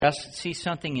see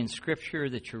something in Scripture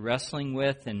that you're wrestling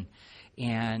with, and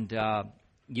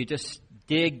you just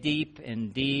dig deep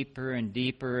and deeper and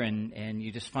deeper, and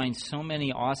you just find so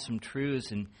many awesome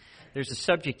truths. And there's a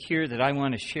subject here that I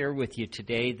want to share with you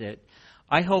today that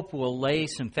I hope will lay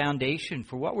some foundation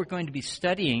for what we're going to be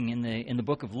studying in the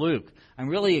book of Luke. I'm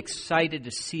really excited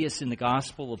to see us in the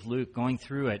Gospel of Luke, going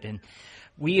through it. And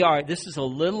this is a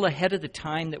little ahead of the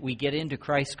time that we get into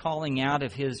Christ calling out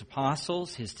of His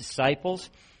apostles, His disciples.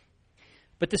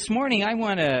 But this morning I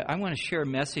want to share a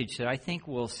message that I think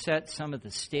will set some of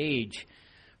the stage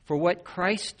for what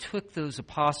Christ took those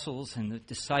apostles and the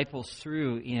disciples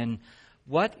through in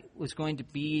what was going to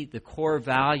be the core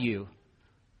value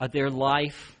of their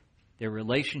life, their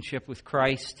relationship with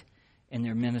Christ, and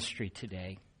their ministry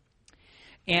today.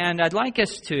 And I'd like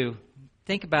us to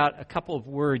think about a couple of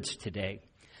words today.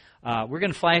 We're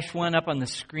going to flash one up on the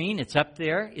screen. It's up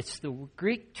there. It's the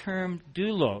Greek term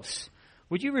doulos.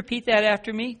 Would you repeat that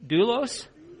after me? Doulos?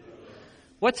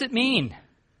 What's it mean?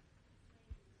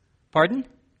 Pardon?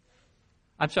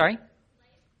 I'm sorry?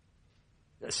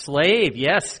 Slave,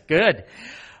 yes, good.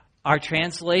 Our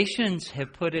translations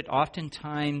have put it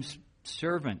oftentimes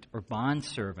servant or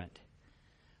bondservant.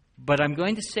 But I'm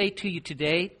going to say to you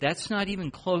today, that's not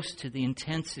even close to the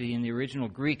intensity in the original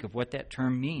Greek of what that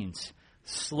term means.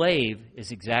 Slave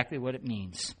is exactly what it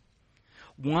means.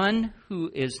 One who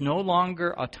is no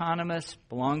longer autonomous,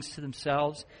 belongs to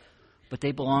themselves, but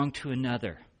they belong to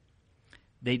another.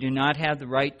 They do not have the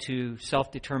right to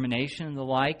self-determination and the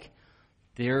like.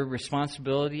 Their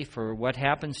responsibility for what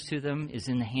happens to them is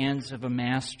in the hands of a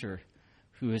master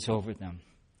who is over them.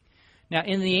 Now,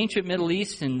 in the ancient Middle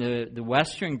East, in the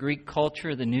Western Greek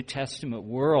culture, the New Testament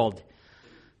world,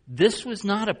 this was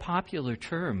not a popular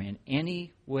term in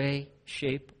any way,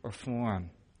 shape, or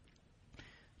form.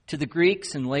 To the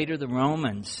Greeks and later the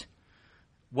Romans,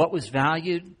 what was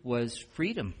valued was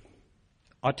freedom,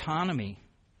 autonomy.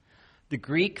 The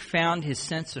Greek found his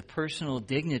sense of personal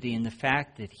dignity in the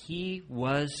fact that he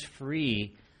was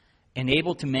free and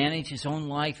able to manage his own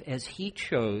life as he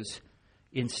chose,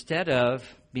 instead of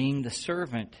being the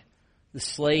servant, the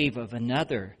slave of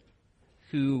another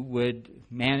who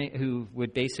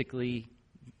would basically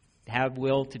have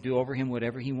will to do over him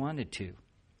whatever he wanted to.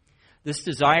 This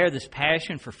desire, this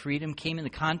passion for freedom came in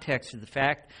the context of the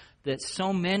fact that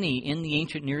so many in the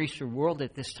ancient Near Eastern world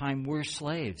at this time were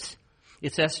slaves.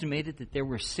 It's estimated that there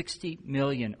were 60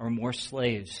 million or more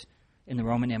slaves in the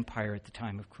Roman Empire at the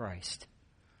time of Christ.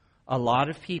 A lot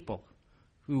of people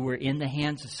who were in the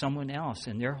hands of someone else,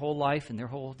 and their whole life and their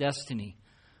whole destiny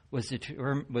was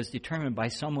determined by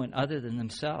someone other than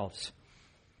themselves.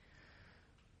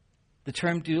 The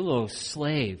term doulos,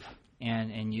 slave,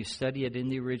 and you study it in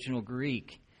the original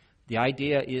Greek, the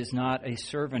idea is not a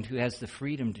servant who has the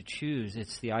freedom to choose.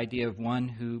 It's the idea of one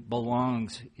who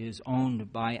belongs, is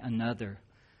owned by another,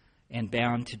 and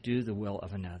bound to do the will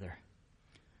of another.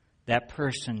 That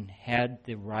person had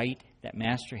the right, that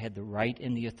master had the right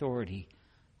and the authority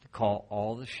to call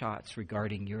all the shots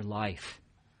regarding your life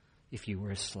if you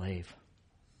were a slave.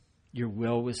 Your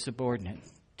will was subordinate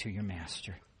to your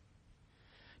master.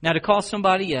 Now, to call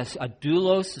somebody a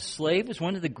doulos, a slave, is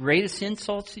one of the greatest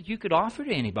insults that you could offer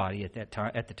to anybody at that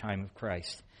time, at the time of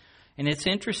Christ. And it's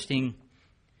interesting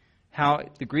how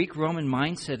the Greek-Roman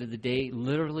mindset of the day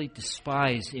literally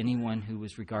despised anyone who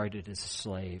was regarded as a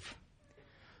slave.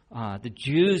 The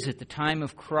Jews at the time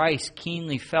of Christ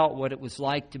keenly felt what it was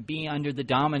like to be under the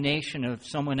domination of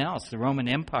someone else, the Roman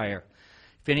Empire.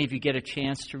 If any of you get a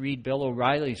chance to read Bill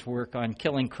O'Reilly's work on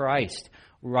killing Christ,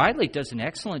 Riley does an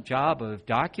excellent job of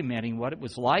documenting what it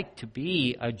was like to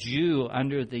be a Jew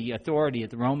under the authority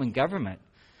of the Roman government.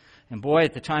 And boy,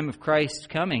 at the time of Christ's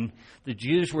coming, the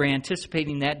Jews were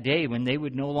anticipating that day when they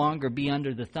would no longer be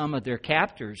under the thumb of their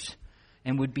captors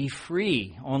and would be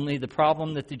free. Only the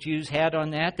problem that the Jews had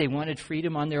on that, they wanted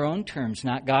freedom on their own terms,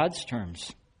 not God's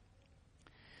terms.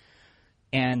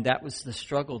 And that was the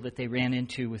struggle that they ran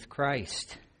into with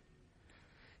Christ.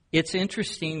 It's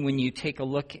interesting when you take a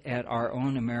look at our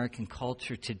own American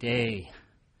culture today,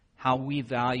 how we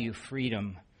value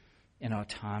freedom and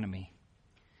autonomy.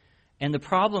 And the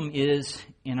problem is,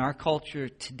 in our culture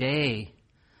today,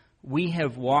 we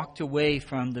have walked away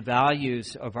from the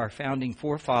values of our founding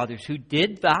forefathers who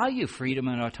did value freedom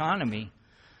and autonomy,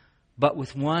 but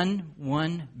with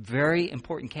one very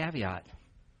important caveat.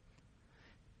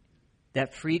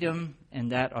 That freedom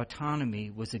and that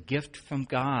autonomy was a gift from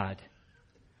God,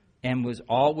 and was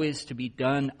always to be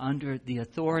done under the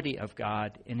authority of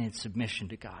God and in submission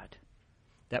to God.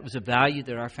 That was a value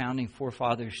that our founding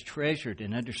forefathers treasured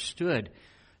and understood,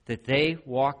 that they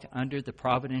walked under the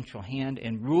providential hand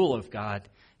and rule of God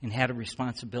and had a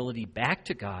responsibility back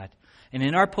to God. And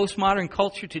in our postmodern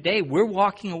culture today, we're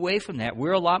walking away from that.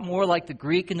 We're a lot more like the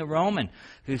Greek and the Roman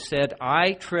who said,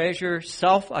 I treasure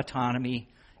self-autonomy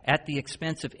at the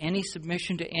expense of any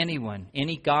submission to anyone,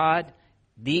 any God,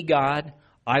 the God,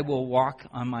 I will walk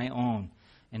on my own.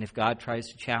 And if God tries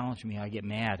to challenge me, I get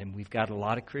mad. And we've got a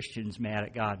lot of Christians mad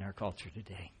at God in our culture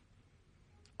today.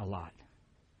 A lot.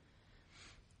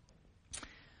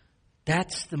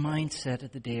 That's the mindset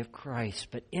of the day of Christ.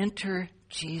 But enter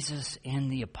Jesus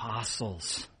and the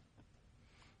apostles,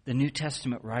 the New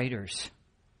Testament writers.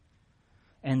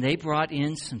 And they brought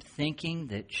in some thinking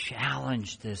that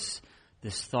challenged this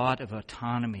thought of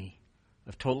autonomy,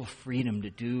 of total freedom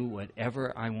to do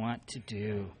whatever I want to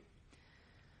do.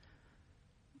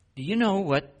 Do you know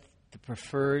what the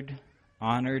preferred,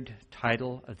 honored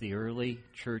title of the early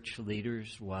church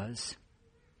leaders was?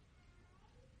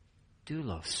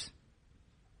 Doulos.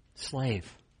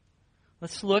 Slave.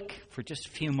 Let's look for just a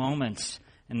few moments,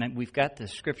 and then we've got the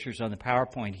scriptures on the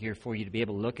PowerPoint here for you to be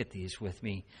able to look at these with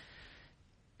me,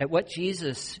 at what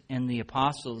Jesus and the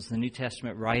apostles, the New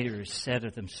Testament writers, said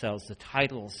of themselves, the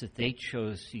titles that they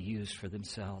chose to use for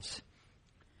themselves.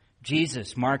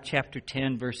 Jesus, Mark chapter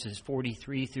 10, verses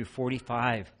 43 through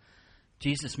 45,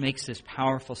 Jesus makes this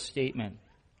powerful statement.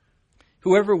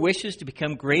 Whoever wishes to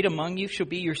become great among you shall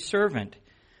be your servant.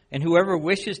 And whoever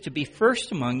wishes to be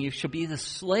first among you shall be the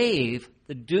slave,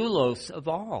 the doulos of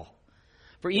all.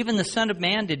 For even the Son of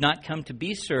Man did not come to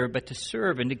be served, but to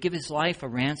serve and to give his life a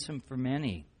ransom for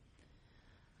many.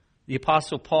 The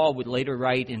Apostle Paul would later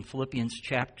write in Philippians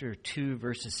chapter 2,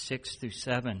 verses 6 through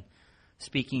 7,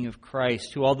 speaking of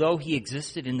Christ, who although he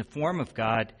existed in the form of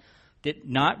God, did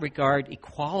not regard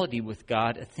equality with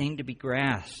God a thing to be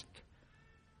grasped,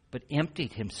 but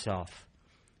emptied himself,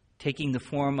 taking the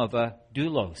form of a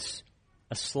doulos,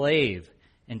 a slave,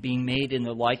 and being made in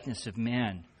the likeness of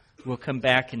men. We'll come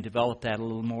back and develop that a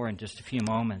little more in just a few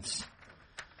moments.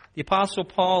 The Apostle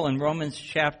Paul in Romans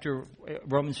chapter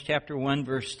 1,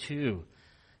 verse 2,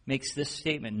 makes this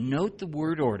statement. Note the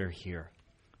word order here.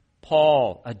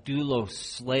 Paul, a doulos,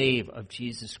 slave of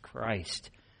Jesus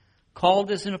Christ,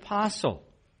 called as an apostle,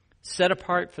 set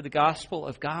apart for the gospel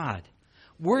of God.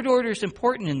 Word order is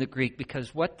important in the Greek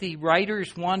because what the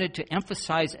writers wanted to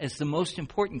emphasize as the most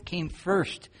important came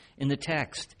first in the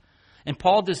text. And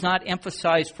Paul does not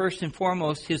emphasize first and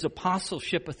foremost his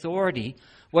apostleship authority.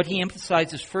 What he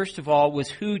emphasizes first of all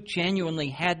was who genuinely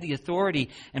had the authority.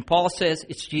 And Paul says,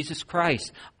 it's Jesus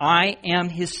Christ. I am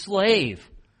his slave.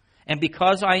 And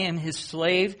because I am his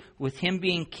slave, with him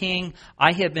being king,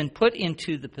 I have been put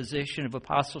into the position of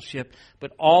apostleship,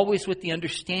 but always with the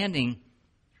understanding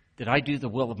that I do the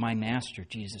will of my master,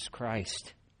 Jesus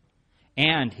Christ.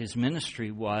 And his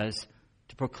ministry was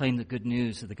to proclaim the good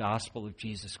news of the gospel of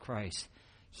Jesus Christ.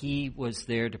 He was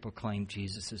there to proclaim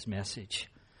Jesus' message.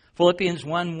 Philippians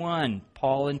 1:1,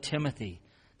 Paul and Timothy,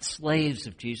 slaves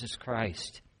of Jesus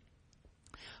Christ.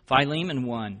 Philemon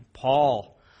 1,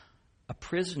 Paul, a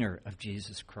prisoner of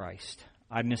Jesus Christ.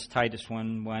 I missed Titus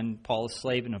 1:1, Paul, a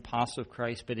slave and apostle of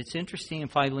Christ. But it's interesting in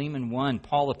Philemon 1,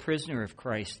 Paul, a prisoner of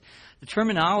Christ. The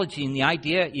terminology and the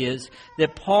idea is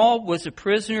that Paul was a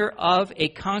prisoner of a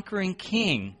conquering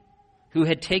king who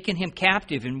had taken him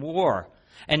captive in war.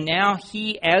 And now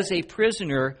he, as a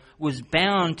prisoner, was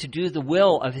bound to do the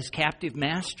will of his captive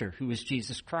master, who is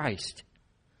Jesus Christ.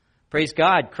 Praise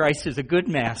God, Christ is a good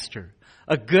master,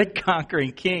 a good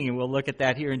conquering king. And we'll look at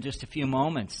that here in just a few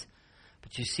moments.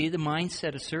 But you see the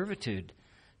mindset of servitude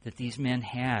that these men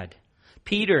had.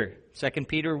 Peter, 2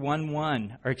 Peter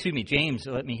 1:1, or excuse me, James,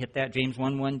 let me hit that. James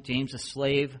 1:1, James, a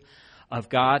slave of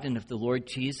God and of the Lord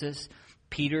Jesus.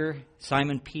 Peter,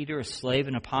 Simon Peter, a slave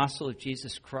and apostle of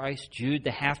Jesus Christ. Jude,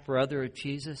 the half-brother of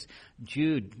Jesus.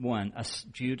 Jude,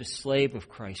 a slave of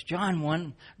Christ. John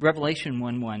 1, Revelation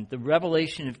 1:1, the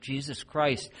revelation of Jesus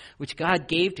Christ, which God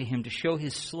gave to him to show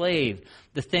his slave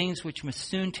the things which must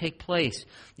soon take place.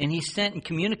 And he sent and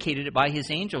communicated it by his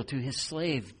angel to his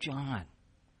slave, John.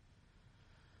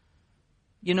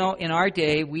 You know, in our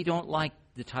day, we don't like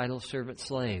the title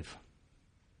servant-slave.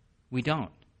 We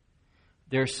don't.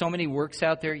 There are so many works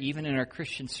out there, even in our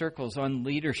Christian circles, on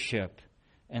leadership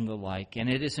and the like. And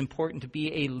it is important to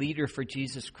be a leader for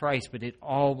Jesus Christ, but it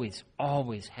always,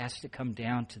 always has to come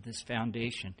down to this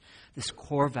foundation, this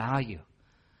core value,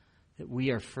 that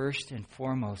we are first and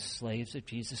foremost slaves of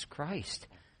Jesus Christ.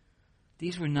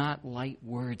 These were not light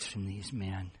words from these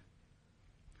men.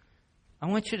 I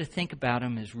want you to think about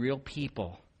them as real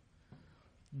people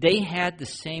They had the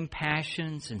same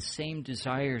passions and same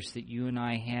desires that you and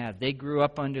I had. They grew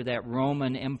up under that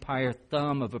Roman Empire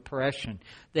thumb of oppression.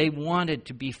 They wanted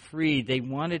to be free. They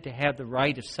wanted to have the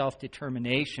right of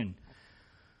self-determination.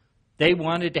 They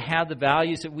wanted to have the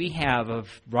values that we have of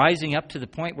rising up to the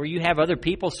point where you have other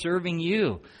people serving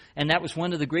you. And that was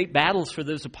one of the great battles for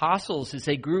those apostles as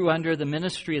they grew under the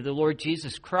ministry of the Lord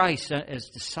Jesus Christ as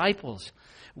disciples.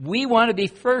 We want to be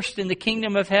first in the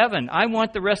kingdom of heaven. I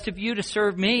want the rest of you to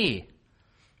serve me.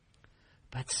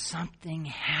 But something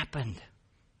happened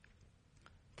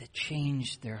that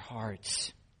changed their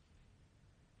hearts,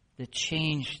 that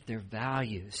changed their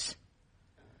values.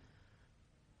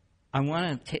 I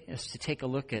want us to take a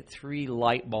look at 3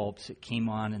 light bulbs that came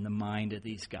on in the mind of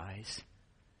these guys.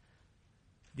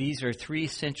 These are 3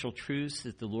 essential truths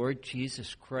that the Lord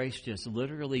Jesus Christ has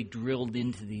literally drilled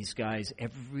into these guys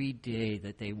every day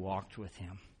that they walked with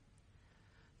Him.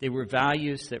 They were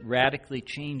values that radically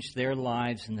changed their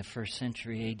lives in the first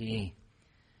century A.D.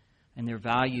 And they're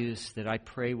values that I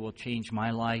pray will change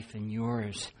my life and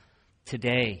yours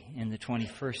today in the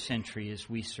 21st century as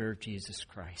we serve Jesus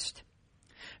Christ.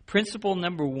 Principle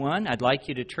number 1, I'd like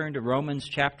you to turn to Romans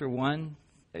chapter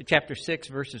 6,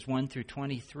 verses 1 through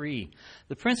 23.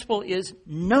 The principle is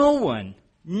no one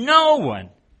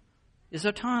is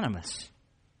autonomous.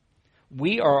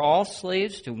 We are all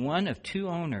slaves to one of 2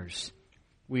 owners.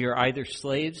 We are either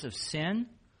slaves of sin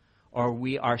or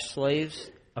we are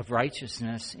slaves of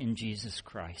righteousness in Jesus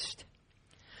Christ.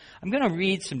 I'm going to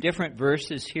read some different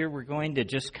verses here. We're going to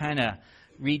just kind of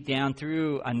read down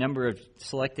through a number of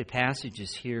selected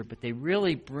passages here, but they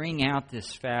really bring out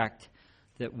this fact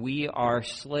that we are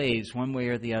slaves one way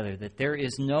or the other, that there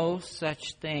is no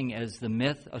such thing as the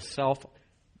myth of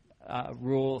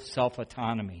self-rule,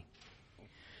 self-autonomy.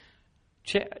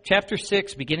 Chapter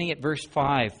 6, beginning at verse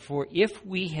 5, for if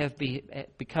we have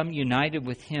become united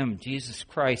with Him, Jesus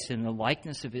Christ, in the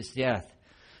likeness of His death,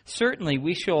 certainly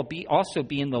we shall also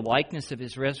be in the likeness of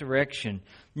His resurrection,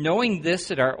 knowing this,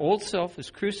 that our old self was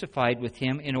crucified with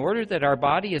Him, in order that our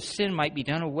body of sin might be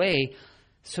done away,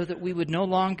 so that we would no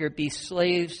longer be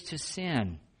slaves to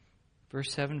sin.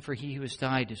 Verse 7, for he who has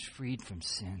died is freed from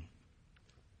sin.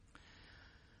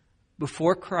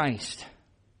 Before Christ,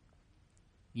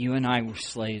 you and I were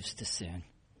slaves to sin.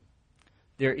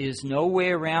 There is no way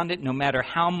around it, no matter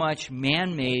how much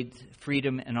man-made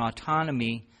freedom and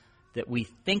autonomy that we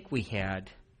think we had.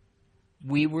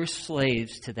 We were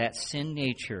slaves to that sin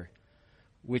nature,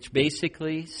 which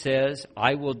basically says,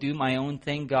 I will do my own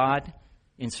thing, God,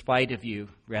 in spite of you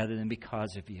rather than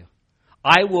because of you.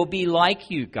 I will be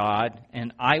like you, God,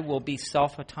 and I will be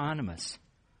self-autonomous.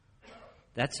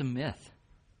 That's a myth.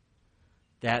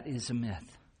 That is a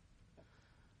myth.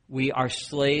 We are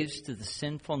slaves to the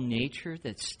sinful nature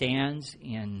that stands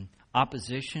in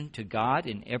opposition to God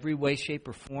in every way, shape,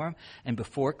 or form. And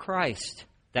before Christ,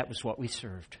 that was what we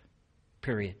served.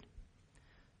 Period.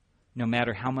 No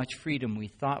matter how much freedom we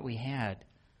thought we had,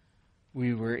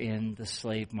 we were in the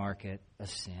slave market of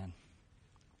sin.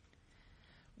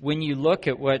 When you look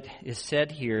at what is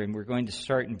said here, and we're going to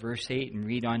start in verse 8 and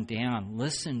read on down,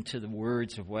 listen to the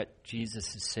words of what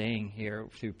Jesus is saying here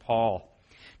through Paul.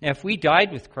 Now, if we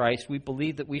died with Christ, we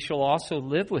believe that we shall also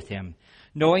live with Him,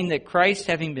 knowing that Christ,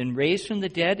 having been raised from the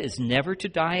dead, is never to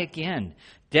die again.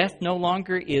 Death no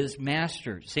longer is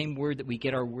master, same word that we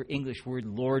get our English word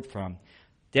Lord from.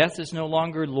 Death is no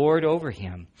longer Lord over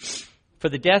Him. For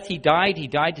the death He died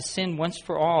to sin once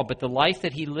for all, but the life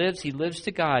that He lives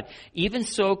to God. Even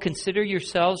so, consider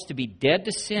yourselves to be dead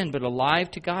to sin, but alive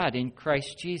to God in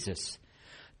Christ Jesus.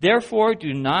 Therefore,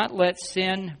 do not let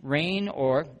sin reign,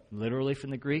 or, literally from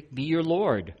the Greek, be your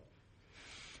Lord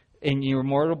in your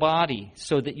mortal body,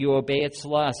 so that you obey its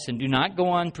lusts. And do not go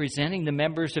on presenting the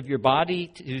members of your body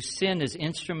to sin as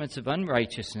instruments of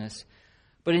unrighteousness,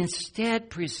 but instead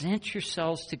present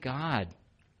yourselves to God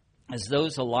as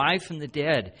those alive from the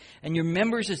dead, and your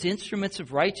members as instruments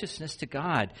of righteousness to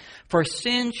God. For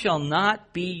sin shall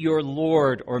not be your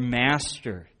Lord or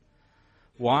master.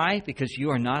 Why? Because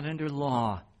you are not under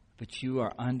law, but you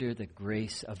are under the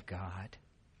grace of God.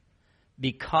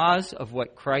 Because of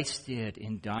what Christ did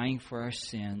in dying for our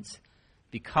sins,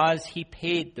 because He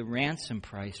paid the ransom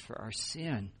price for our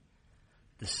sin,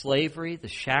 the slavery, the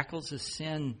shackles of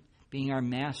sin being our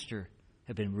master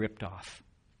have been ripped off.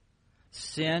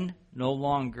 Sin no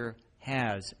longer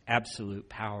has absolute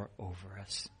power over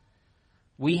us.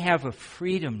 We have a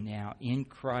freedom now in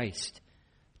Christ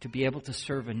to be able to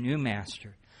serve a new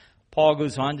master. Paul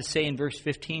goes on to say in verse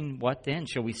 15, what then?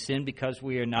 Shall we sin because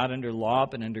we are not under law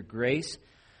but under grace?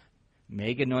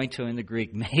 Meganoito in the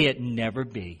Greek, may it never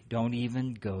be. Don't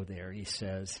even go there, he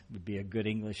says, would be a good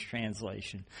English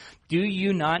translation. Do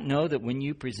you not know that when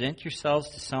you present yourselves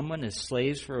to someone as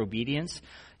slaves for obedience,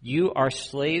 you are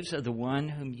slaves of the one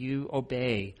whom you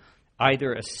obey,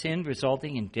 either of sin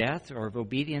resulting in death or of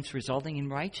obedience resulting in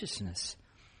righteousness?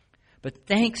 But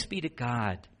thanks be to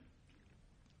God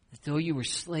that though you were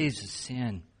slaves of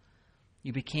sin,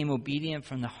 you became obedient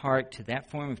from the heart to that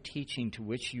form of teaching to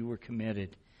which you were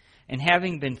committed. And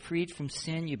having been freed from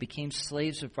sin, you became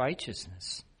slaves of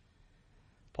righteousness.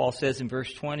 Paul says in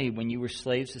verse 20, when you were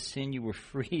slaves of sin, you were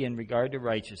free in regard to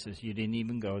righteousness. You didn't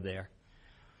even go there.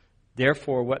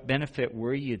 Therefore, what benefit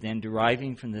were you then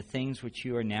deriving from the things which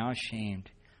you are now ashamed?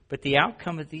 But the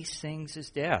outcome of these things is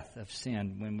death of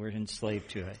sin when we're enslaved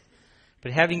to it.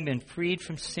 But having been freed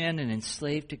from sin and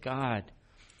enslaved to God,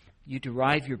 you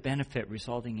derive your benefit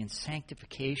resulting in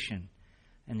sanctification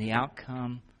and the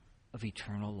outcome of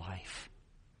eternal life.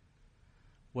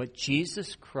 What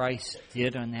Jesus Christ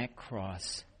did on that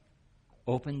cross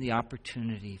opened the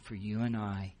opportunity for you and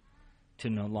I to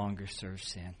no longer serve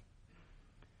sin.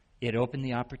 It opened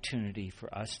the opportunity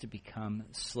for us to become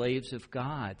slaves of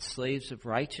God, slaves of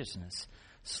righteousness,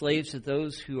 slaves of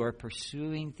those who are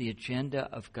pursuing the agenda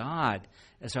of God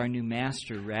as our new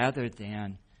master rather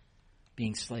than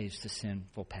being slaves to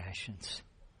sinful passions.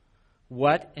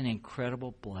 What an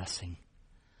incredible blessing.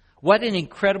 What an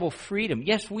incredible freedom.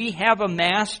 Yes, we have a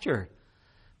master,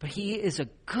 but he is a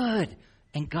good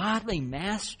and godly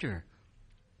master.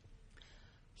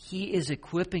 He is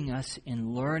equipping us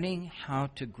in learning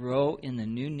how to grow in the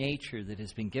new nature that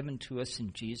has been given to us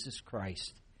in Jesus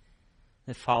Christ,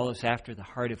 that follows after the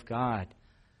heart of God,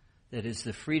 that is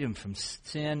the freedom from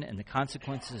sin and the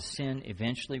consequences of sin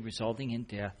eventually resulting in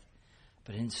death.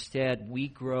 But instead, we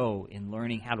grow in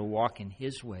learning how to walk in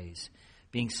his ways,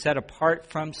 being set apart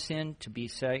from sin to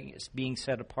being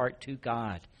set apart to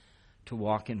God, to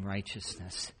walk in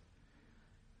righteousness.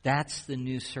 That's the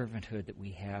new servanthood that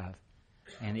we have.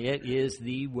 And it is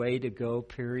the way to go,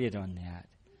 period, on that.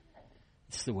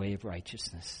 It's the way of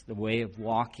righteousness, the way of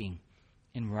walking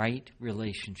in right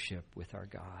relationship with our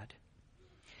God.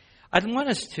 I'd want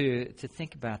us to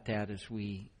think about that as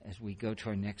we go to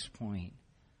our next point.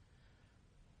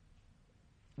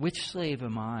 Which slave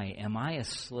am I? Am I a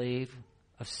slave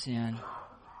of sin,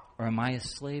 or am I a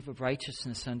slave of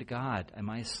righteousness unto God? Am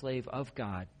I a slave of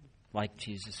God, like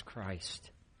Jesus Christ?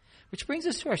 Which brings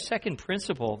us to our second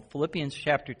principle, Philippians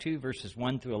chapter 2, verses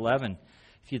 1 through 11,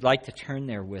 if you'd like to turn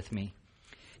there with me.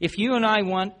 If you and I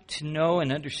want to know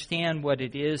and understand what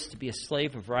it is to be a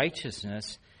slave of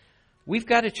righteousness, we've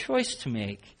got a choice to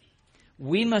make.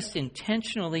 We must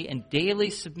intentionally and daily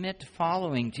submit to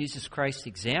following Jesus Christ's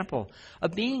example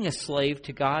of being a slave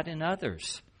to God and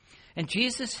others. And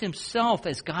Jesus himself,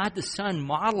 as God the Son,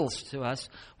 models to us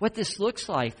what this looks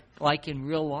like in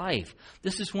real life.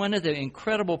 This is one of the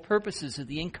incredible purposes of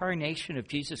the incarnation of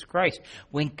Jesus Christ.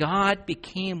 When God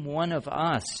became one of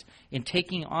us in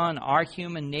taking on our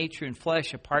human nature and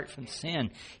flesh apart from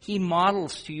sin, he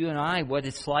models to you and I what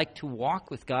it's like to walk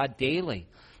with God daily.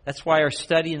 That's why our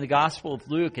study in the Gospel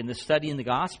of Luke and the study in the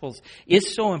Gospels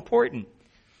is so important,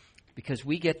 because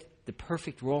we get the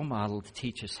perfect role model to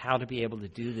teach us how to be able to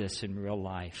do this in real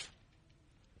life.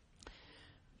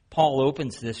 Paul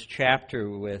opens this chapter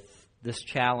with this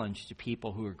challenge to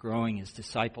people who are growing as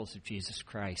disciples of Jesus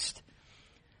Christ.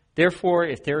 Therefore,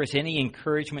 if there is any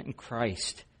encouragement in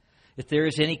Christ, if there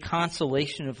is any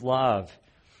consolation of love,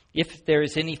 if there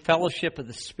is any fellowship of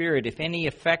the Spirit, if any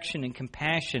affection and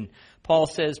compassion, Paul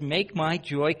says, make my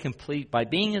joy complete by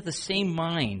being of the same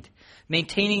mind,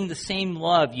 maintaining the same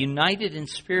love, united in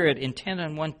spirit, intent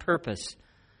on one purpose.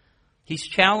 He's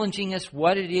challenging us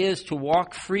what it is to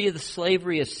walk free of the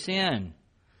slavery of sin,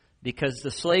 because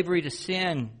the slavery to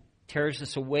sin tears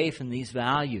us away from these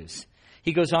values.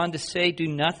 He goes on to say, do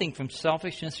nothing from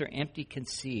selfishness or empty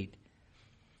conceit,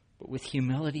 but with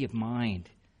humility of mind,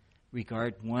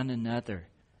 regard one another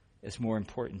as more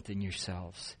important than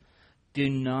yourselves. Do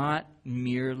not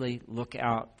merely look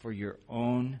out for your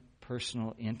own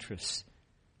personal interests,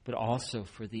 but also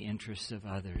for the interests of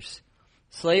others.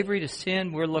 Slavery to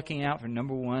sin, we're looking out for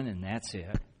number one, and that's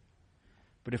it.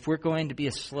 But if we're going to be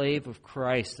a slave of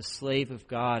Christ, a slave of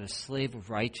God, a slave of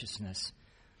righteousness,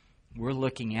 we're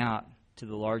looking out to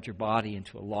the larger body and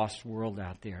to a lost world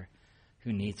out there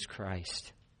who needs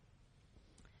Christ.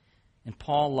 And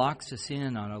Paul locks us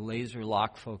in on a laser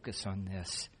lock focus on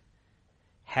this.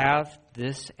 Have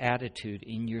this attitude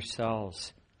in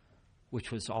yourselves,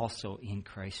 which was also in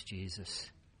Christ Jesus.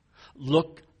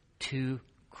 Look to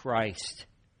Christ.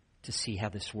 to see how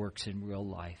this works in real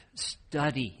life.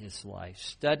 Study his life,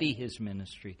 study his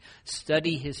ministry,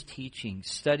 study his teaching,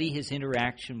 study his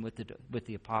interaction with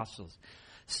the apostles.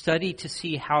 Study to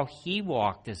see how he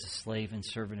walked as a slave and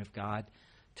servant of God,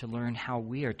 to learn how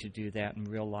we are to do that in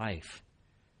real life.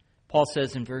 Paul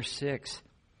says in verse 6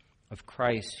 of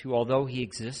Christ, who although he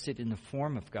existed in the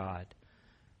form of God,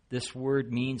 this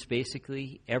word means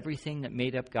basically everything that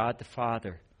made up God the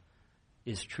Father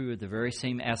is true of the very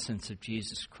same essence of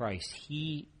Jesus Christ.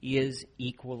 He is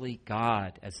equally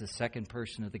God as the second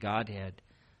person of the Godhead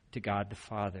to God the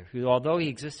Father, who, although he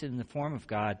existed in the form of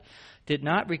God, did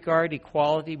not regard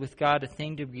equality with God a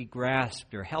thing to be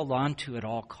grasped or held on to at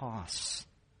all costs.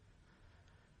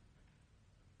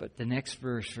 But the next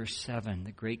verse, verse 7,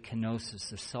 the great kenosis,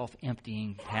 the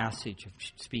self-emptying passage of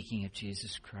speaking of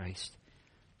Jesus Christ,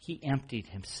 he emptied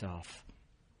himself,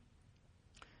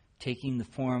 taking the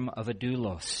form of a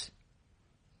doulos.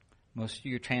 Most of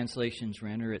your translations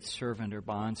render it servant or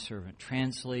bondservant.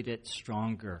 Translate it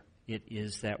stronger. It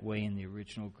is that way in the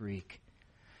original Greek.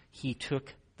 He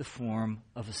took the form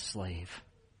of a slave.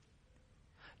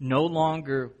 No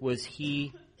longer was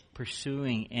he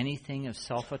pursuing anything of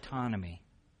self-autonomy.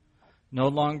 No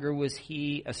longer was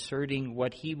he asserting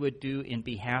what he would do in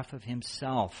behalf of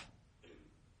himself.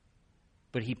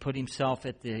 But he put himself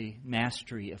at the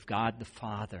mastery of God the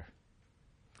Father.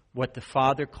 What the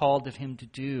Father called of him to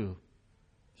do,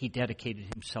 he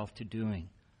dedicated himself to doing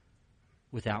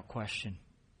without question,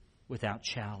 without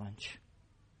challenge.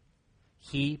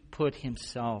 He put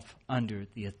himself under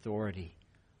the authority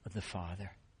of the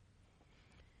Father.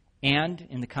 And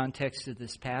in the context of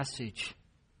this passage,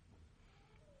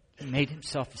 he made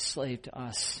himself a slave to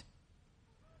us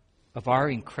of our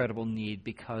incredible need,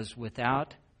 because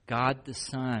without God the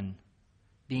Son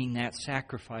being that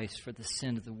sacrifice for the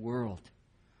sin of the world,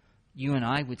 you and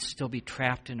I would still be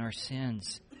trapped in our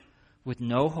sins with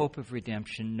no hope of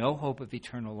redemption, no hope of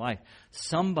eternal life.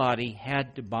 Somebody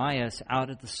had to buy us out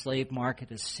of the slave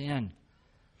market of sin.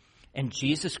 And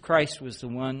Jesus Christ was the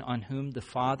one on whom the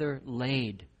Father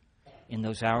laid in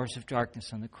those hours of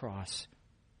darkness on the cross.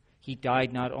 He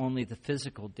died not only the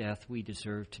physical death we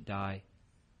deserve to die,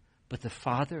 but the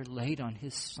Father laid on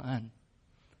his Son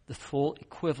the full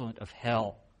equivalent of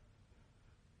hell.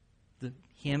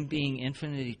 Him being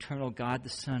infinite, eternal God the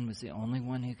Son was the only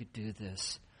one who could do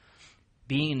this.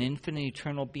 Being an infinite,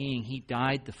 eternal being, he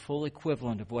died the full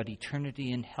equivalent of what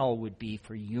eternity in hell would be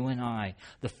for you and I.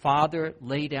 The Father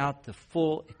laid out the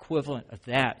full equivalent of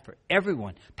that for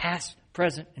everyone, past,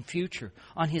 present, and future,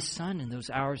 on his Son in those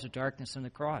hours of darkness on the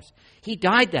cross. He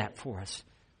died that for us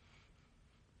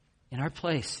in our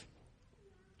place.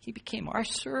 He became our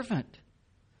servant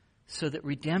so that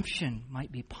redemption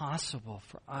might be possible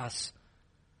for us.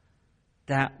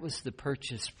 That was the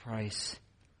purchase price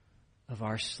of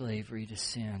our slavery to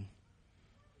sin.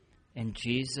 And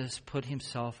Jesus put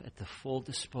himself at the full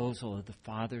disposal of the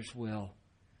Father's will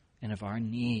and of our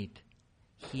need.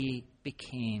 He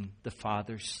became the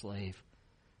Father's slave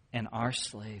and our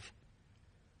slave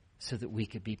so that we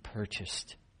could be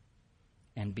purchased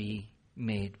and be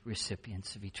made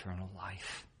recipients of eternal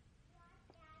life.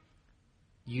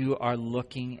 You are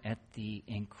looking at the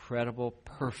incredible,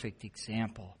 perfect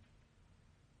example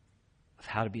of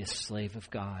how to be a slave of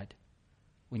God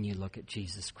when you look at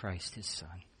Jesus Christ, his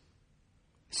Son.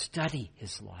 Study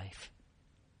his life.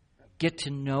 Get to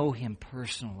know him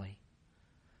personally.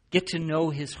 Get to know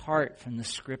his heart from the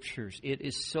Scriptures. It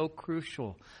is so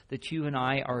crucial that you and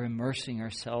I are immersing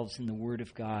ourselves in the Word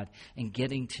of God and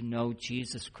getting to know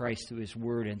Jesus Christ through his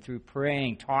Word and through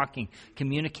praying, talking,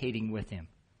 communicating with him.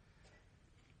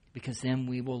 Because then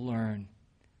we will learn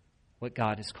what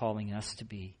God is calling us to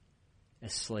be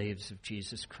as slaves of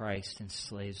Jesus Christ and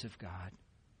slaves of God.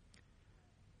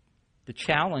 The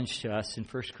challenge to us in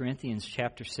 1 Corinthians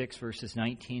chapter 6, verses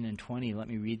 19 and 20, let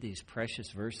me read these precious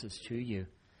verses to you.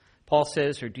 Paul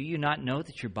says, "Or do you not know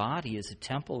that your body is a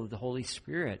temple of the Holy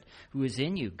Spirit who is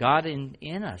in you, God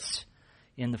in us,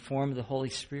 in the form of the Holy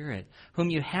Spirit, whom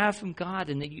you have from God,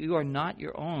 and that you are not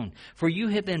your own? For you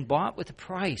have been bought with a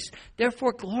price.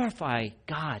 Therefore glorify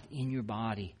God in your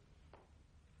body."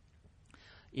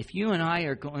 If you and I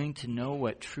are going to know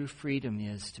what true freedom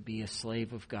is to be a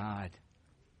slave of God,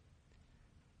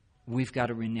 we've got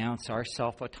to renounce our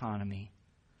self-autonomy,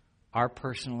 our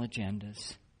personal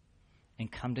agendas, and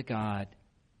come to God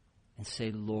and say,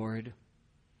 "Lord,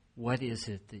 what is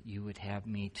it that you would have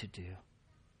me to do?"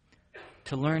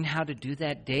 To learn how to do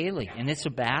that daily. And it's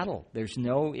a battle. There's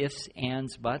no ifs,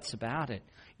 ands, buts about it.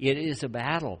 It is a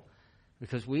battle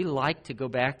because we like to go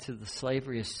back to the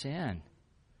slavery of sin.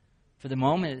 For the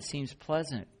moment, it seems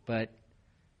pleasant, but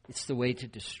it's the way to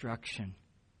destruction.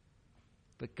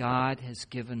 But God has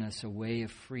given us a way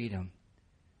of freedom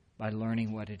by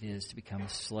learning what it is to become a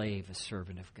slave, a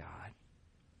servant of God.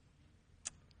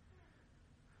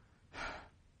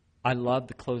 I love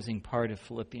the closing part of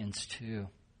Philippians 2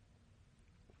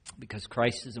 because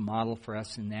Christ is a model for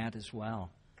us in that as well.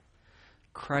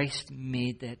 Christ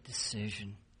made that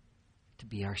decision to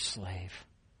be our slave,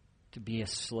 to be a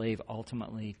slave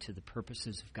ultimately to the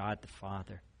purposes of God the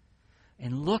Father.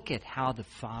 And look at how the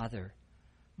Father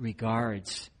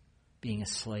regards being a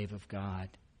slave of God.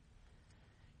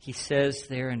 He says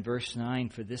there in verse 9,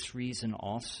 for this reason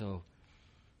also,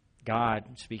 God,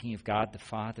 speaking of God the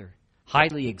Father,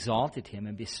 highly exalted him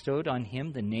and bestowed on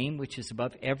him the name which is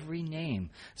above every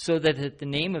name, so that at the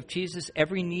name of Jesus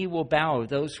every knee will bow of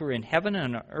those who are in heaven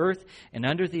and on earth and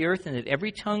under the earth, and that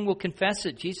every tongue will confess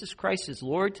that Jesus Christ is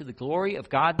Lord to the glory of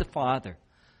God the Father.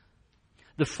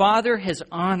 The Father has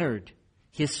honored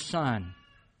his Son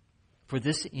for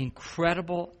this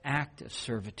incredible act of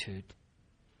servitude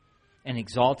and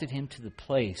exalted him to the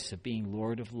place of being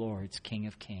Lord of Lords, King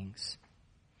of Kings.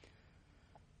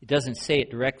 It doesn't say it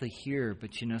directly here,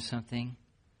 but you know something?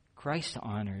 Christ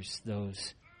honors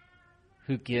those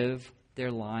who give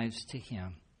their lives to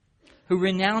him, who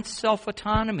renounce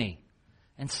self-autonomy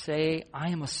and say, I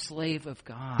am a slave of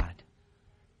God.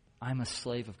 I'm a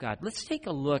slave of God. Let's take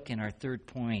a look in our third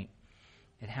point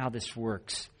at how this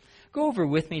works. Go over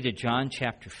with me to John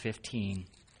chapter 15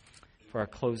 for our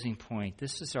closing point.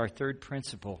 This is our third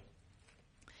principle.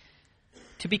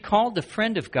 To be called a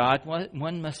friend of God,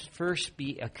 one must first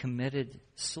be a committed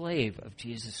slave of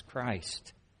Jesus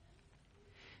Christ.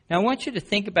 Now, I want you to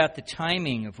think about the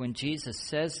timing of when Jesus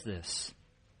says this.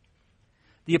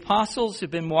 The apostles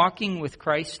have been walking with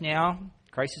Christ now.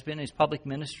 Christ has been in his public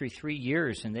ministry 3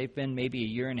 years, and they've been maybe a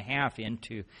year and a half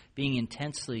into being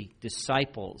intensely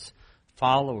disciples,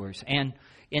 followers. And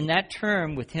in that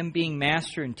term, with him being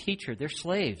master and teacher, they're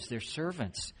slaves, they're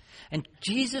servants. And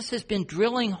Jesus has been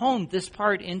drilling home this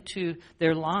part into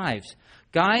their lives.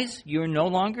 Guys, you're no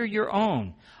longer your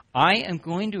own. I am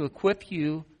going to equip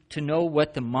you to know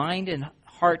what the mind and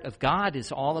heart of God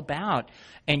is all about.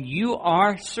 And you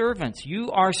are servants.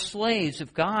 You are slaves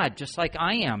of God, just like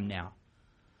I am now.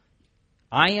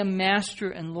 I am Master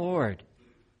and Lord.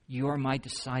 You are my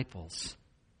disciples.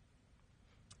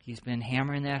 He's been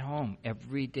hammering that home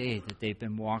every day that they've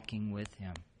been walking with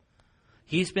him.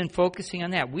 He's been focusing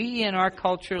on that. We in our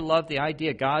culture love the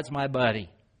idea God's my buddy.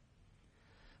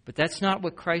 But that's not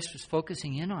what Christ was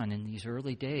focusing in on in these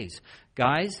early days.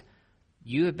 Guys,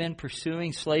 you have been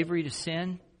pursuing slavery to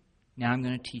sin. Now I'm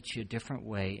going to teach you a different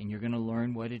way, and you're going to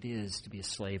learn what it is to be a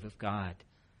slave of God.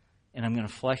 And I'm going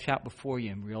to flesh out before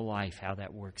you in real life how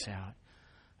that works out.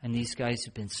 And these guys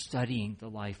have been studying the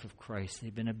life of Christ.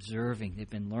 They've been observing. They've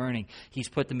been learning. He's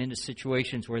put them into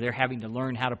situations where they're having to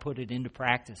learn how to put it into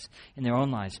practice in their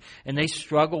own lives. And they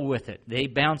struggle with it. They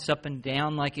bounce up and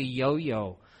down like a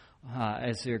yo-yo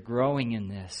as they're growing in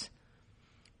this.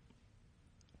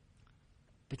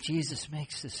 But Jesus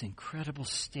makes this incredible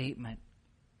statement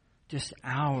just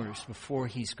hours before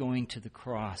he's going to the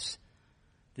cross.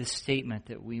 This statement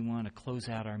that we want to close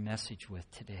out our message with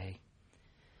today.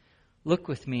 Look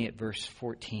with me at verse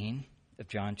 14 of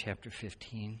John chapter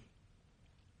 15.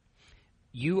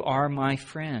 You are my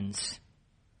friends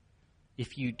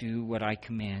if you do what I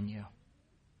command you.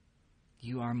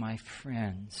 You are my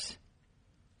friends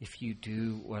if you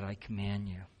do what I command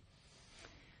you.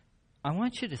 I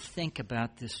want you to think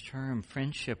about this term,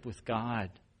 friendship with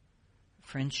God,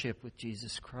 friendship with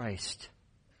Jesus Christ.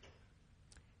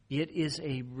 It is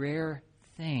a rare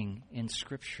thing in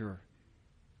Scripture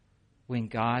when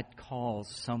God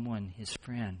calls someone his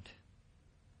friend.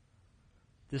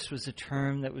 This was a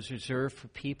term that was reserved for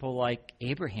people like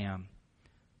Abraham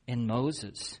and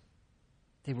Moses.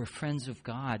 They were friends of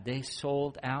God. They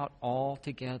sold out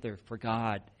altogether for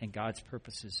God and God's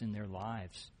purposes in their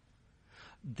lives.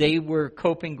 They were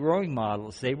coping growing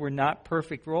models. They were not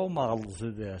perfect role models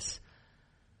of this.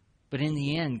 But in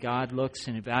the end, God looks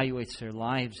and evaluates their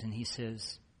lives and he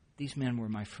says, these men were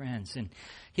my friends. And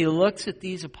he looks at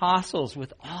these apostles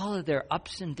with all of their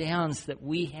ups and downs that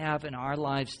we have in our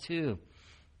lives too.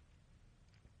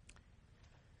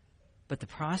 But the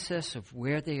process of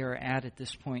where they are at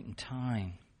this point in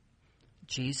time,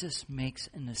 Jesus makes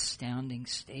an astounding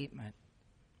statement.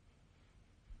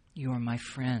 You are my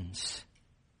friends.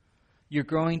 You're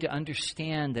growing to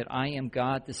understand that I am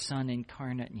God the Son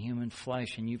incarnate in human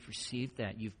flesh, and you've received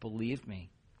that. You've believed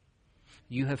me.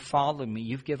 You have followed me.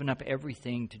 You've given up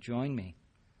everything to join me.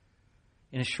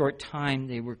 In a short time,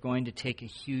 they were going to take a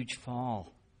huge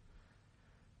fall.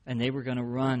 And they were going to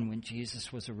run when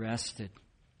Jesus was arrested.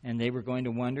 And they were going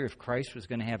to wonder if Christ was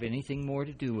going to have anything more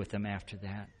to do with them after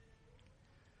that.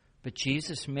 But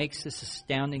Jesus makes this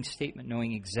astounding statement,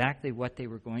 knowing exactly what they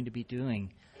were going to be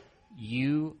doing.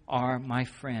 You are my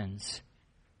friends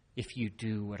if you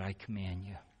do what I command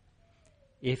you.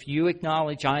 If you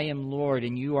acknowledge I am Lord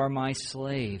and you are my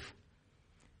slave,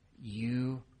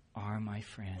 you are my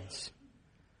friends.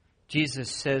 Jesus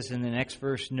says in the next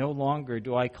verse, no longer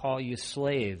do I call you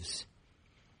slaves,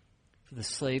 for the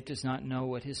slave does not know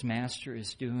what his master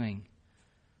is doing.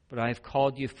 But I have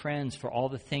called you friends, for all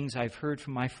the things I've heard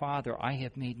from my Father I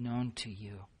have made known to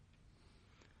you.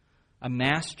 A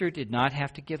master did not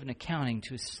have to give an accounting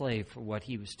to his slave for what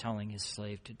he was telling his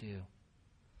slave to do.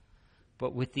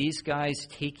 But with these guys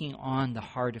taking on the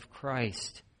heart of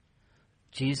Christ,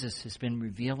 Jesus has been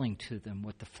revealing to them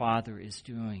what the Father is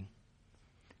doing,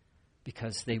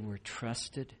 because they were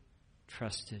trusted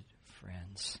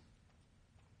friends.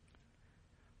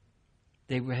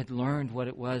 They had learned what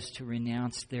it was to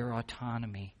renounce their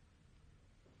autonomy.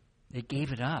 They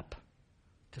gave it up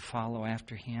to follow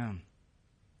after him.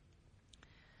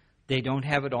 They don't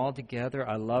have it all together.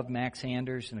 I love Max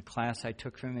Anders in a class I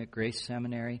took from him at Grace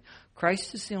Seminary.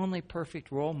 Christ is the only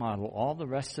perfect role model. All the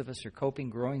rest of us are coping,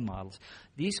 growing models.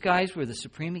 These guys were the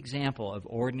supreme example of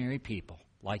ordinary people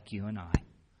like you and I.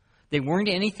 They weren't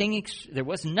anything, there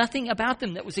was nothing about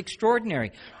them that was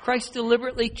extraordinary. Christ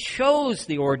deliberately chose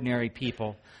the ordinary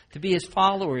people to be his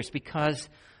followers because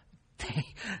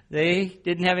they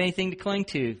didn't have anything to cling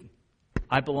to.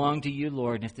 I belong to you,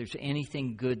 Lord, and if there's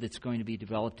anything good that's going to be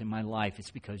developed in my life,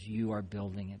 it's because you are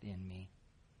building it in me.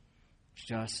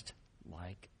 Just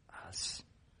like us.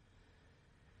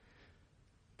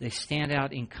 They stand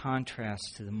out in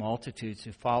contrast to the multitudes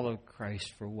who followed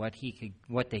Christ for what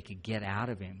they could get out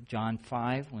of him. John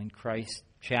 5, when Christ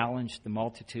challenged the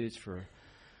multitudes for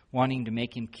wanting to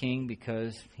make him king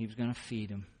because he was going to feed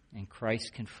them, and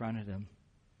Christ confronted them.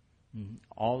 And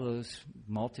all those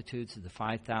multitudes of the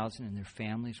 5,000 and their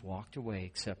families walked away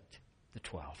except the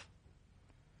 12.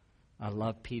 I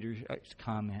love Peter's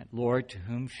comment, Lord, to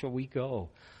whom shall we go?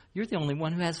 You're the only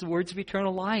one who has the words of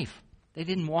eternal life. They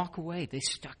didn't walk away. They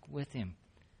stuck with him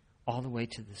all the way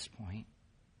to this point.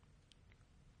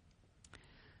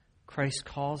 Christ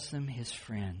calls them his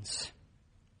friends.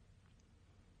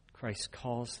 Christ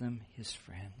calls them his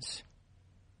friends.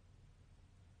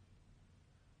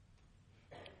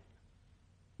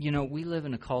 You know, we live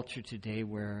in a culture today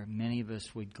where many of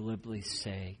us would glibly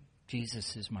say,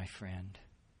 Jesus is my friend.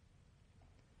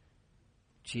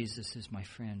 Jesus is my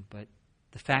friend. But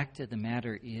the fact of the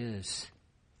matter is,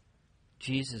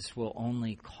 Jesus will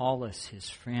only call us his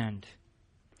friend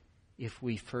if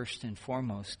we first and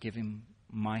foremost give him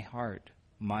my heart,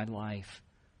 my life,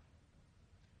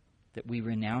 that we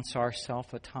renounce our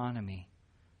self-autonomy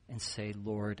and say,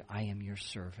 Lord, I am your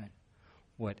servant.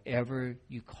 Whatever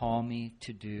you call me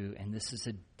to do, and this is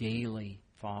a daily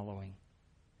following,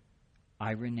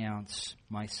 I renounce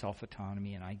my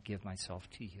self-autonomy and I give myself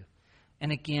to you.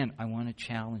 And again, I want to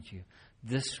challenge you.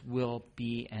 This will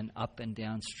be an up and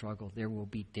down struggle. There will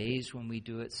be days when we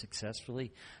do it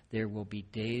successfully. There will be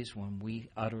days when we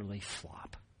utterly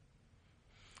flop.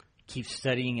 Keep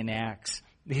studying in Acts.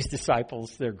 These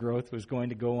disciples, their growth was going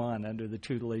to go on under the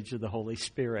tutelage of the Holy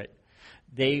Spirit.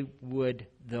 They would,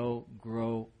 though,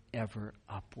 grow ever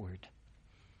upward.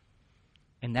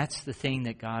 And that's the thing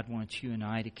that God wants you and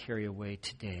I to carry away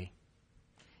today.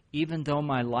 Even though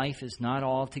my life is not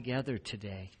all together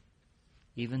today,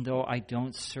 even though I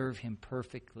don't serve him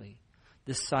perfectly,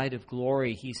 this side of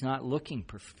glory, he's not looking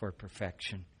for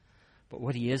perfection. But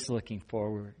what he is looking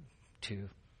forward to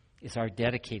is our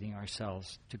dedicating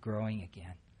ourselves to growing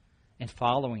again and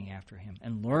following after him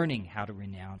and learning how to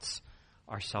renounce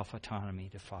our self-autonomy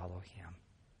to follow him.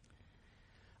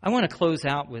 I want to close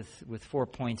out with 4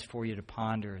 points for you to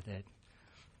ponder that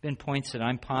have been points that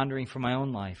I'm pondering for my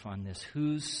own life on this.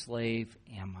 Whose slave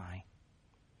am I?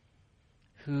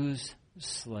 Whose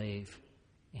slave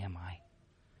am I?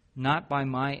 Not by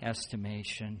my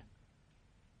estimation,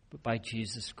 but by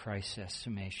Jesus Christ's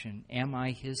estimation. Am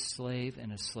I his slave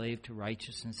and a slave to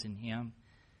righteousness in him?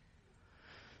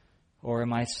 Or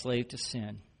am I a slave to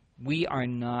sin? We are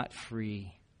not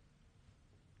free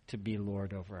to be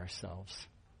Lord over ourselves.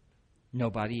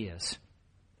 Nobody is.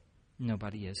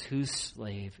 Nobody is. Whose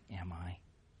slave am I?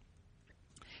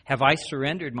 Have I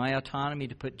surrendered my autonomy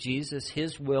to put Jesus,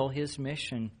 his will, his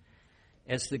mission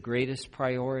as the greatest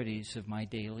priorities of my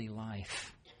daily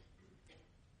life?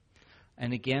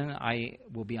 And again, I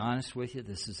will be honest with you,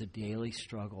 this is a daily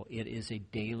struggle. It is a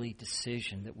daily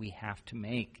decision that we have to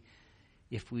make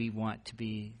if we want to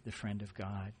be the friend of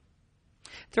God.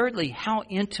 Thirdly, how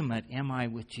intimate am I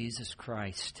with Jesus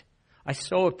Christ? I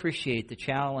so appreciate the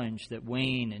challenge that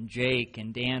Wayne and Jake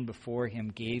and Dan before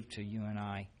him gave to you and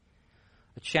I.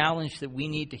 A challenge that we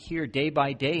need to hear day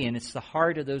by day, and it's the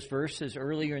heart of those verses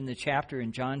earlier in the chapter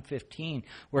in John 15,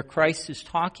 where Christ is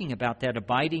talking about that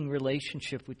abiding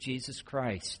relationship with Jesus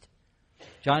Christ.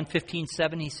 John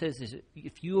 15:7, he says,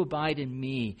 if you abide in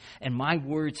me and my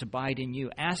words abide in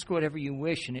you, ask whatever you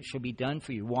wish and it shall be done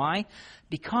for you. Why?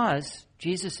 Because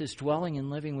Jesus is dwelling and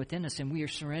living within us and we are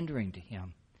surrendering to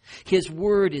him. His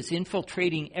word is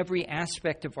infiltrating every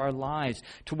aspect of our lives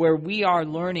to where we are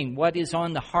learning what is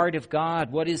on the heart of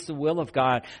God, what is the will of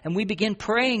God. And we begin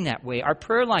praying that way. Our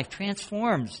prayer life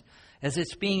transforms as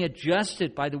it's being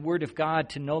adjusted by the word of God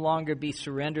to no longer be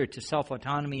surrendered to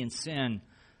self-autonomy and sin.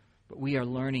 But we are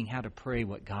learning how to pray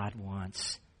what God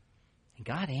wants. And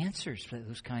God answers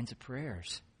those kinds of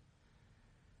prayers.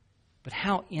 But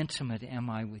how intimate am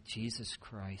I with Jesus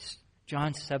Christ?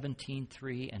 John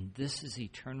 17:3, and this is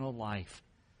eternal life,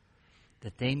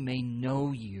 that they may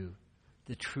know you,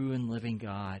 the true and living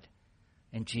God,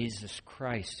 and Jesus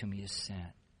Christ whom he has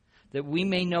sent. That we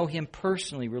may know him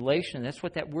personally, relationally. That's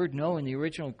what that word know in the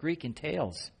original Greek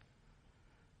entails.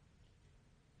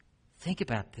 Think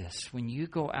about this. When you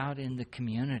go out in the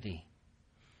community,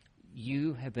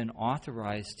 you have been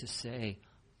authorized to say,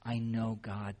 I know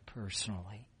God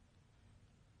personally.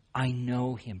 I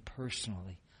know him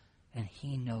personally. And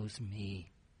he knows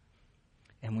me.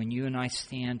 And when you and I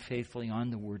stand faithfully on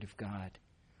the Word of God,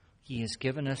 he has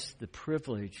given us the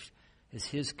privilege as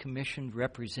his commissioned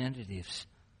representatives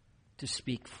to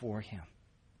speak for him.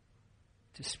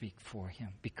 To speak for him.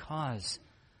 Because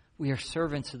we are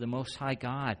servants of the Most High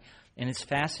God. And it's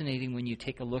fascinating when you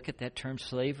take a look at that term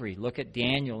slavery. Look at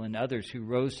Daniel and others who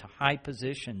rose to high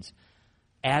positions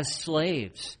as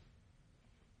slaves,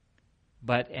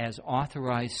 but as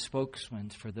authorized spokesmen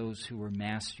for those who were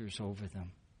masters over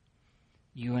them.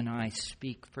 You and I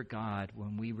speak for God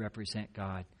when we represent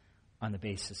God on the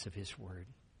basis of his word.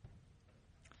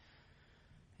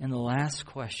 And the last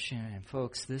question, and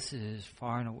folks, this is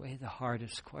far and away the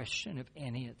hardest question of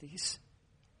any of these.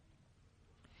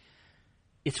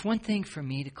 It's one thing for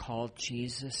me to call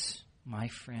Jesus my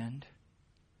friend,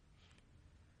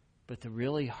 but the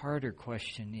really harder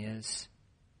question is,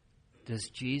 does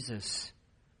Jesus,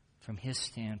 from his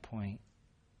standpoint,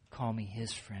 call me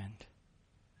his friend?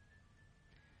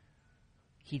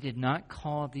 He did not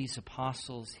call these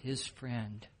apostles his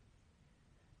friend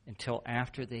until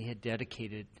after they had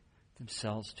dedicated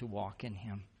themselves to walk in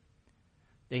him.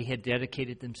 They had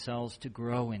dedicated themselves to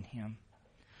grow in him.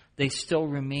 They still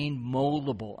remained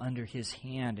moldable under his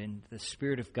hand, and the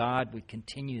Spirit of God would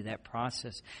continue that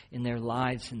process in their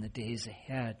lives in the days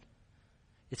ahead.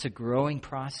 It's a growing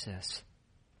process.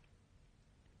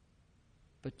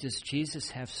 But does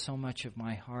Jesus have so much of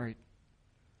my heart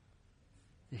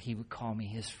that he would call me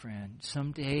his friend?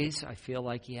 Some days I feel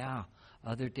like, yeah.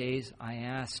 Other days I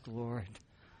ask, Lord,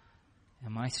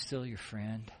 am I still your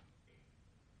friend?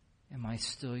 Am I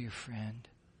still your friend?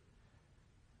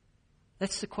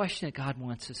 That's the question that God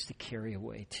wants us to carry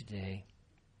away today.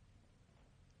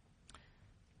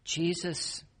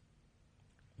 Jesus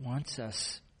wants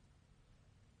us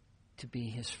to be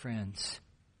his friends,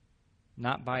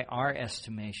 not by our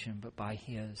estimation, but by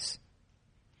his.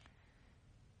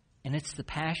 And it's the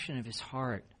passion of his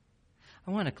heart.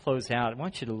 I want to close out. I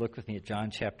want you to look with me at John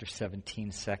chapter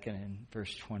 17, second and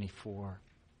verse 24.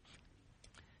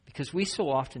 Because we so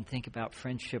often think about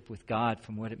friendship with God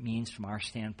from what it means from our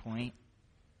standpoint.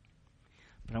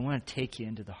 But I want to take you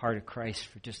into the heart of Christ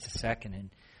for just a second.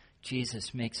 And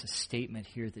Jesus makes a statement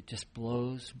here that just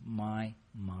blows my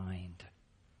mind.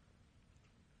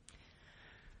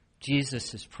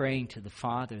 Jesus is praying to the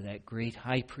Father, that great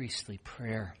high priestly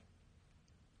prayer.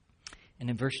 And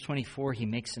in verse 24, he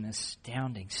makes an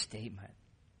astounding statement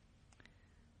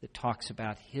that talks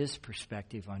about his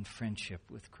perspective on friendship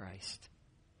with Christ.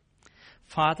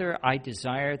 Father, I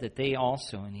desire that they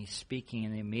also, and he's speaking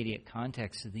in the immediate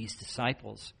context of these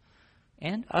disciples,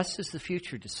 and us as the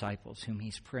future disciples whom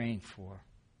he's praying for.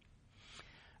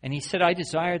 And he said, I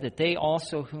desire that they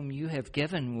also whom you have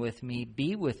given with me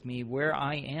be with me where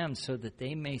I am, so that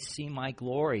they may see my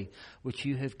glory, which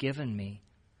you have given me.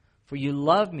 For you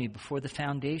loved me before the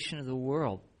foundation of the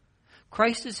world.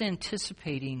 Christ is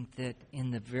anticipating that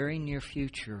in the very near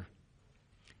future,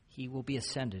 he will be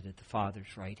ascended at the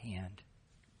Father's right hand.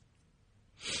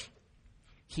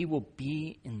 He will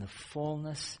be in the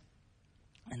fullness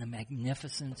and the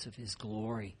magnificence of his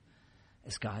glory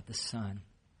as God the Son.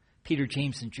 Peter,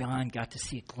 James, and John got to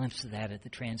see a glimpse of that at the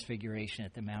Transfiguration,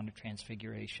 at the Mount of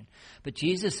Transfiguration. But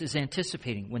Jesus is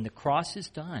anticipating when the cross is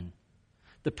done,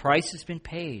 The price has been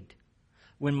paid.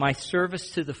 When my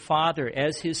service to the Father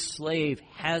as his slave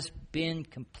has been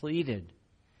completed,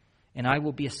 and I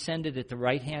will be ascended at the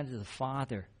right hand of the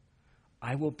Father,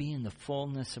 I will be in the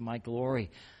fullness of my glory.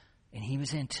 And he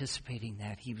was anticipating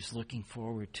that. He was looking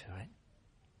forward to it.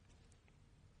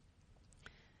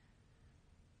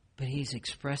 But he's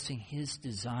expressing his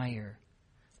desire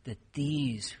that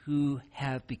these who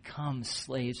have become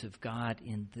slaves of God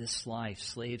in this life,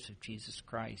 slaves of Jesus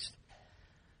Christ,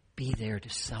 be there to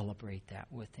celebrate that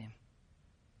with him.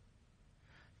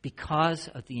 Because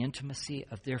of the intimacy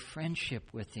of their friendship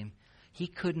with him, he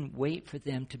couldn't wait for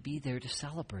them to be there to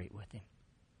celebrate with him.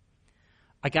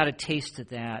 I got a taste of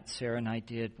that, Sarah and I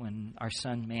did, when our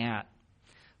son Matt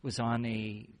was on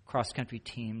a cross-country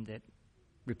team that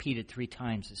repeated 3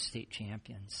 times as state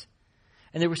champions.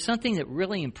 And there was something that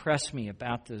really impressed me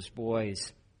about those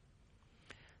boys.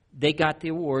 They got the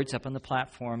awards up on the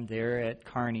platform there at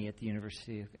Kearney, at the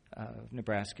University of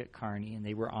Nebraska at Kearney, and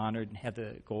they were honored and had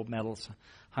the gold medals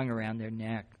hung around their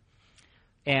neck.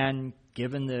 And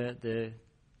given the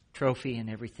trophy and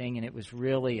everything, and it was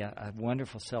really a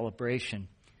wonderful celebration.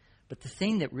 But the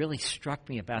thing that really struck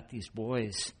me about these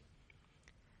boys,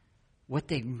 what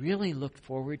they really looked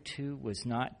forward to was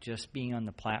not just being on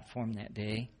the platform that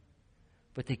day,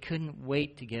 but they couldn't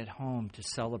wait to get home to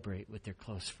celebrate with their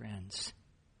close friends.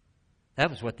 That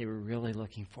was what they were really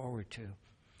looking forward to,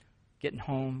 getting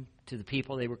home to the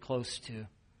people they were close to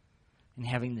and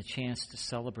having the chance to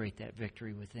celebrate that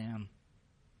victory with them.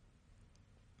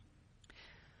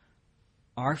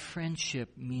 Our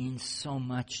friendship means so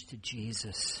much to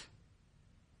Jesus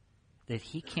that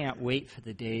he can't wait for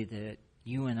the day that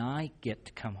you and I get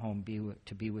to come home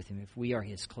to be with him if we are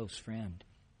his close friend.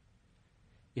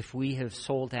 If we have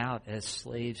sold out as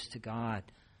slaves to God,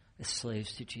 as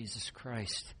slaves to Jesus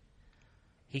Christ,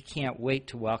 he can't wait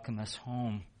to welcome us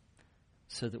home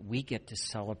so that we get to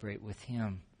celebrate with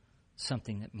him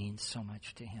something that means so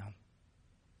much to him.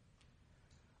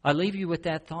 I leave you with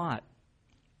that thought.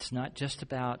 It's not just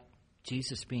about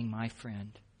Jesus being my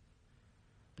friend,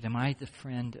 but am I the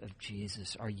friend of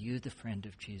Jesus? Are you the friend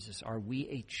of Jesus? Are we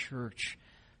a church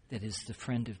that is the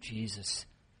friend of Jesus?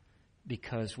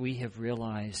 Because we have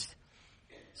realized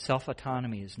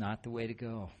self-autonomy is not the way to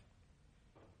go.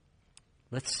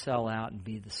 Let's sell out and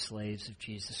be the slaves of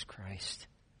Jesus Christ.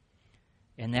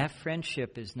 And that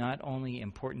friendship is not only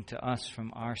important to us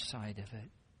from our side of it,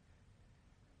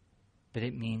 but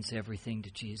it means everything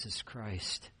to Jesus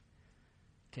Christ.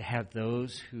 To have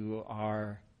those who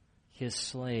are his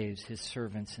slaves, his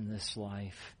servants in this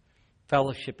life,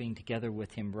 fellowshipping together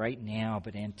with him right now,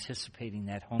 but anticipating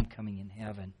that homecoming in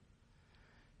heaven.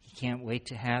 He can't wait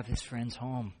to have his friends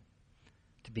home,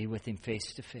 to be with him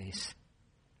face to face.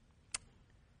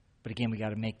 But again, we got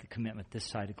to make the commitment this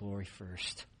side of glory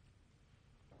first.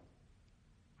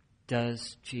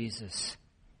 Does Jesus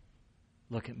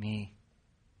look at me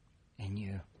and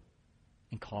you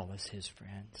and call us his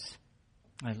friends?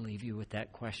 I leave you with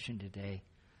that question today.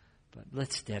 But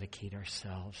let's dedicate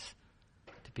ourselves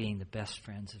to being the best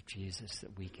friends of Jesus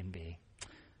that we can be.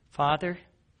 Father,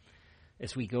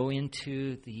 as we go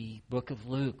into the book of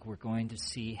Luke, we're going to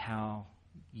see how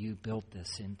you built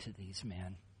this into these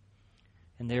men.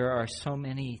 And there are so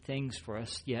many things for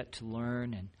us yet to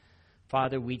learn. And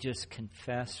Father, we just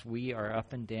confess we are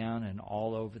up and down and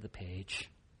all over the page.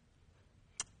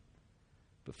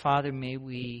 But Father, may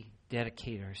we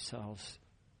dedicate ourselves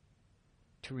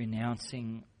to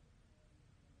renouncing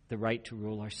the right to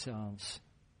rule ourselves,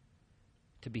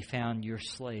 to be found your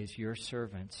slaves, your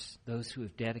servants, those who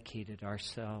have dedicated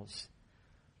ourselves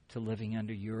to living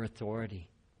under your authority.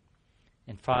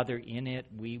 And Father, in it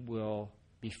we will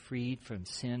be freed from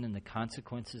sin and the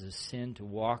consequences of sin to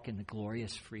walk in the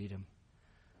glorious freedom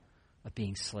of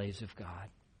being slaves of God.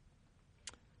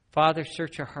 Father,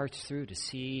 search our hearts through to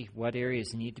see what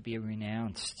areas need to be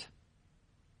renounced.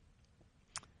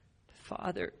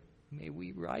 Father, may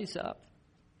we rise up.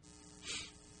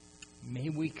 May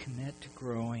we commit to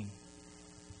growing.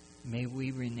 May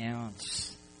we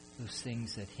renounce those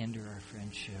things that hinder our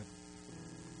friendship.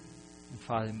 And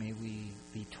Father, may we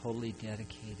be totally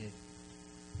dedicated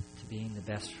to being the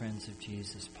best friends of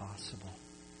Jesus possible.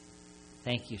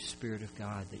 Thank you, Spirit of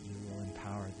God, that you will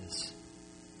empower this.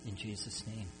 In Jesus'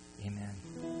 name,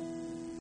 amen.